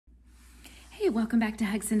Hey, welcome back to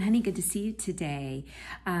Hugs and Honey. Good to see you today.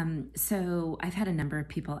 So I've had a number of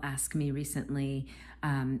people ask me recently,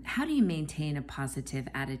 how do you maintain a positive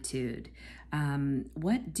attitude?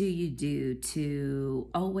 What do you do to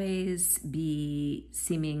always be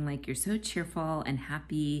seeming like you're so cheerful and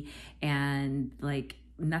happy and like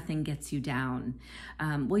nothing gets you down?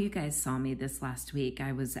 Well, you guys saw me this last week.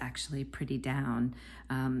 I was actually pretty down.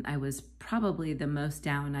 I was probably the most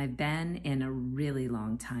down I've been in a really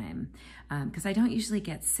long time because I don't usually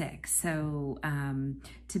get sick. So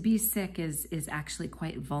to be sick is actually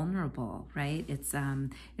quite vulnerable, right? It's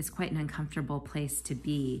quite an uncomfortable place to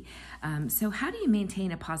be. So how do you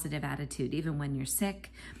maintain a positive attitude even when you're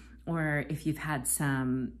sick? Or if you've had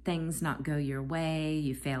some things not go your way,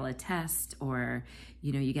 you fail a test, or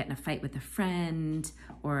you get in a fight with a friend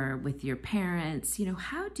or with your parents,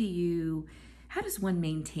 how does one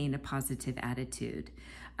maintain a positive attitude?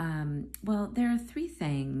 Well, there are three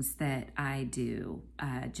things that I do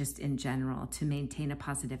just in general to maintain a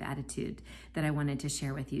positive attitude that I wanted to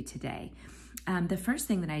share with you today. The first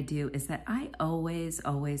thing that I do is that I always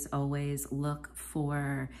look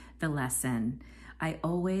for the lesson. I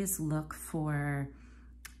always look for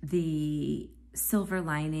the silver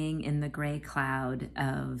lining in the gray cloud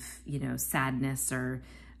of, sadness or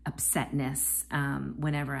upsetness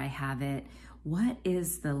whenever I have it. What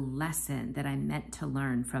is the lesson that I'm meant to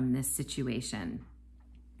learn from this situation?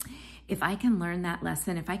 If I can learn that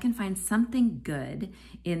lesson, if I can find something good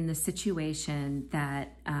in the situation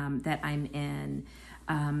that I'm in,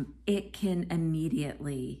 it can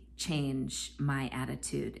immediately change my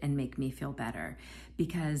attitude and make me feel better.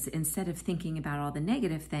 Because instead of thinking about all the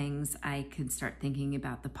negative things, I can start thinking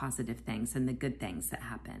about the positive things and the good things that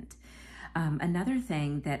happened. Another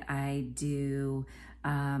thing that I do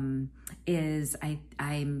is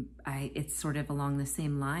it's sort of along the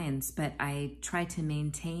same lines, but I try to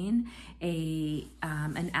maintain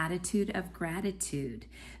an attitude of gratitude.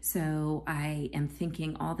 So I am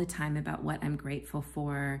thinking all the time about what I'm grateful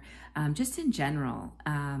for, just in general,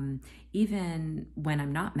 even when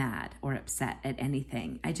I'm not mad or upset at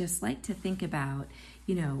anything. I just like to think about,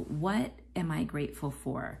 what am I grateful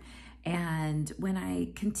for? And when I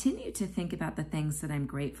continue to think about the things that I'm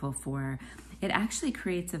grateful for, it actually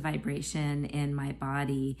creates a vibration in my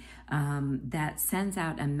body that sends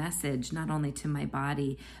out a message, not only to my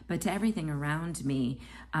body, but to everything around me,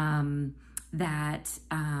 that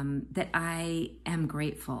I am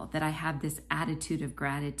grateful, that I have this attitude of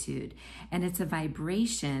gratitude. And it's a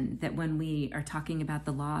vibration that when we are talking about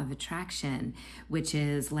the law of attraction, which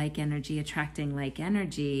is like energy attracting like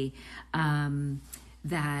energy,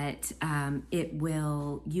 that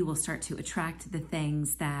you will start to attract the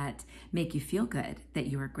things that make you feel good, that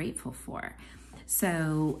you are grateful for.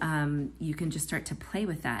 So you can just start to play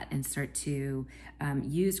with that and start to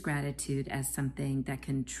use gratitude as something that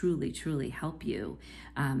can truly help you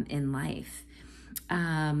in life.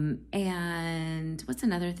 And what's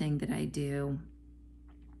another thing that I do?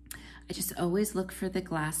 I just always look for the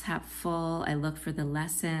glass half full. I look for the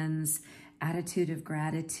lessons, attitude of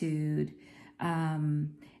gratitude.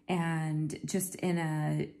 And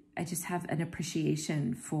I just have an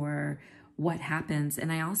appreciation for what happens.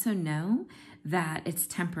 And I also know that it's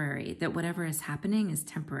temporary, that whatever is happening is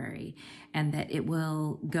temporary and that it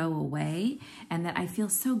will go away, and that I feel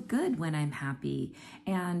so good when I'm happy.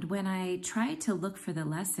 And when I try to look for the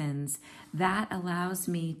lessons, that allows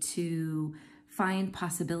me to find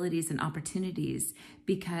possibilities and opportunities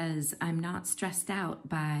because I'm not stressed out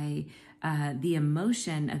by the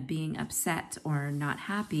emotion of being upset or not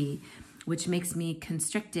happy, which makes me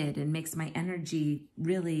constricted and makes my energy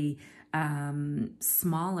really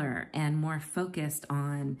smaller and more focused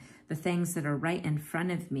on the things that are right in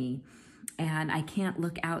front of me. And I can't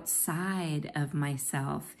look outside of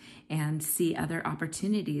myself and see other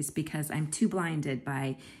opportunities because I'm too blinded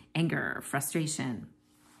by anger or frustration.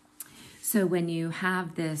 So when you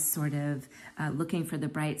have this sort of looking for the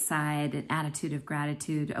bright side, an attitude of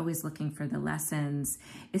gratitude, always looking for the lessons,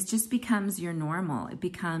 it just becomes your normal. It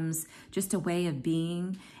becomes just a way of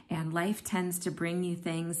being, and life tends to bring you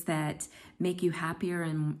things that make you happier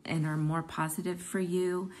and are more positive for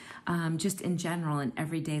you, just in general in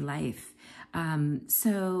everyday life.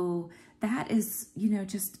 So that is,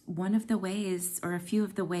 just one of the ways, or a few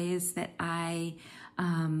of the ways, that I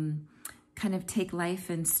kind of take life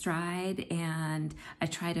in stride, and I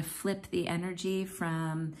try to flip the energy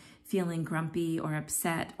from feeling grumpy or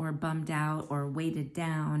upset or bummed out or weighted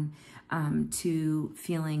down to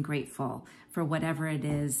feeling grateful for whatever it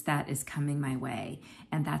is that is coming my way.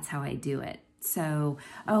 And that's how I do it. So,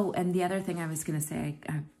 and the other thing I was going to say,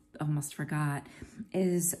 I almost forgot,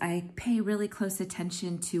 is I pay really close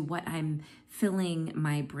attention to what I'm filling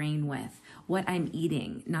my brain with, what I'm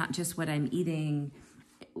eating, not just what I'm eating,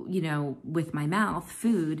 you know, with my mouth,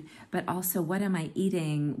 food, but also what am I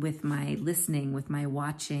eating with my listening, with my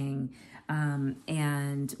watching,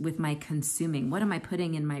 and with my consuming. What am I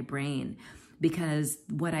putting in my brain? Because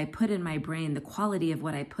what I put in my brain, the quality of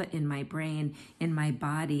what I put in my brain, in my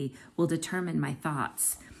body, will determine my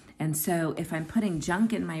thoughts. And so if I'm putting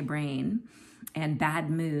junk in my brain and bad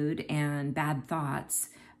mood and bad thoughts,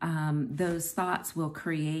 those thoughts will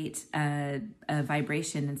create a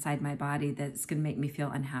vibration inside my body that's going to make me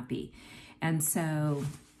feel unhappy. And so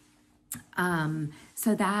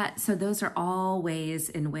so those are all ways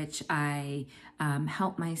in which I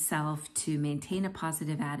help myself to maintain a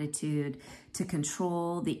positive attitude, to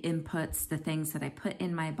control the inputs, the things that I put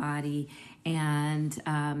in my body, and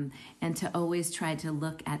to always try to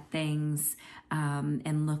look at things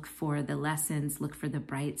and look for the lessons, look for the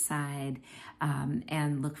bright side,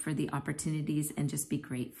 and look for the opportunities, and just be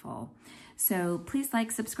grateful. So please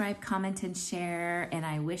like, subscribe, comment, and share. And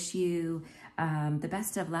I wish you the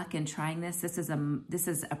best of luck in trying this. This is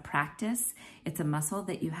a practice. It's a muscle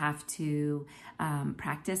that you have to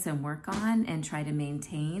practice and work on and try to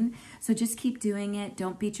maintain. So just keep doing it.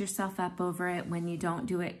 Don't beat yourself up over it when you don't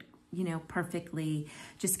do it, you know, perfectly.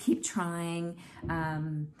 Just keep trying.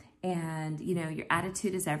 And, you know, your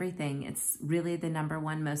attitude is everything. It's really the number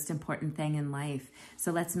one most important thing in life.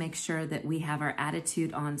 So let's make sure that we have our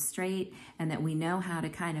attitude on straight and that we know how to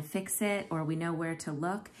kind of fix it, or we know where to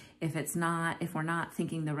look if we're not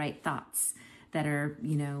thinking the right thoughts that are,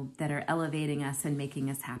 you know, that are elevating us and making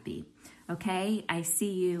us happy. Okay? I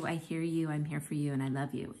see you, I hear you, I'm here for you, and I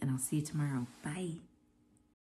love you. And I'll see you tomorrow. Bye.